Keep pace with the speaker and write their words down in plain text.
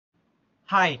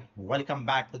Hi, welcome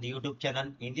back to the YouTube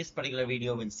channel. In this particular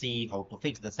video, we'll see how to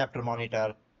fix the Sceptre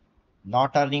monitor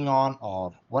not turning on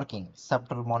or working.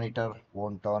 Sceptre monitor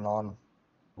won't turn on.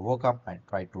 Woke up and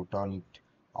try to turn it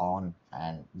on,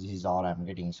 and this is all I'm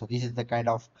getting. So this is the kind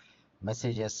of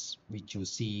messages which you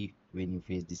see when you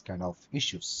face this kind of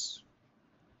issues.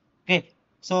 Okay,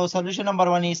 so solution number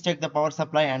one is check the power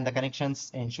supply and the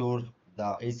connections. Ensure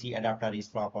the AC adapter is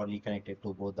properly connected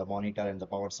to both the monitor and the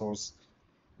power source.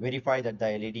 Verify that the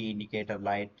LED indicator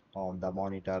light on the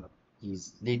monitor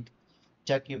is lit.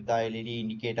 Check if the LED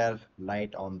indicator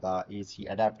light on the AC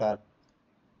adapter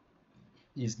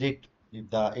is lit.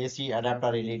 If the AC adapter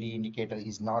LED indicator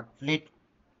is not lit,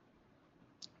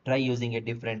 try using a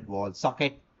different wall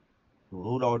socket to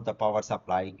rule out the power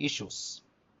supply issues.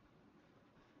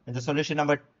 And the solution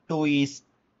number two is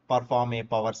perform a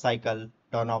power cycle.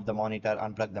 Turn off the monitor,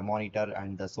 unplug the monitor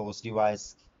and the source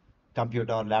device,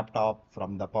 computer, laptop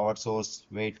from the power source.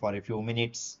 Wait for a few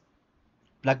minutes.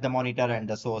 Plug the monitor and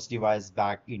the source device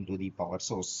back into the power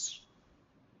source.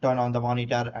 Turn on the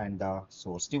monitor and the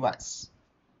source device.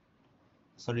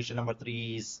 Solution number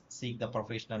three is seek the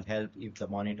professional help. If the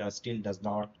monitor still does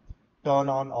not turn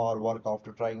on or work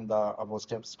after trying the above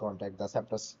steps, contact the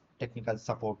Sceptre's technical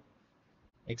support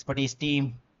expertise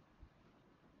team.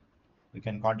 You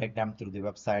can contact them through the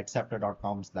website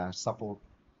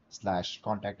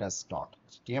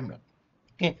sceptre.com/support/contactus.html.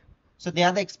 Okay, so they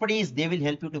are the expertise. They will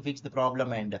help you to fix the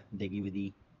problem and they give you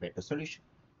the better solution.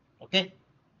 Okay.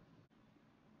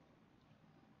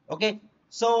 Okay,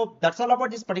 so that's all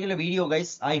about this particular video,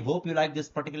 guys. I hope you like this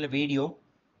particular video.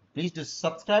 Please do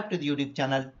subscribe to the YouTube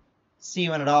channel. See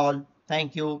you and all.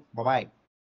 Thank you. Bye bye.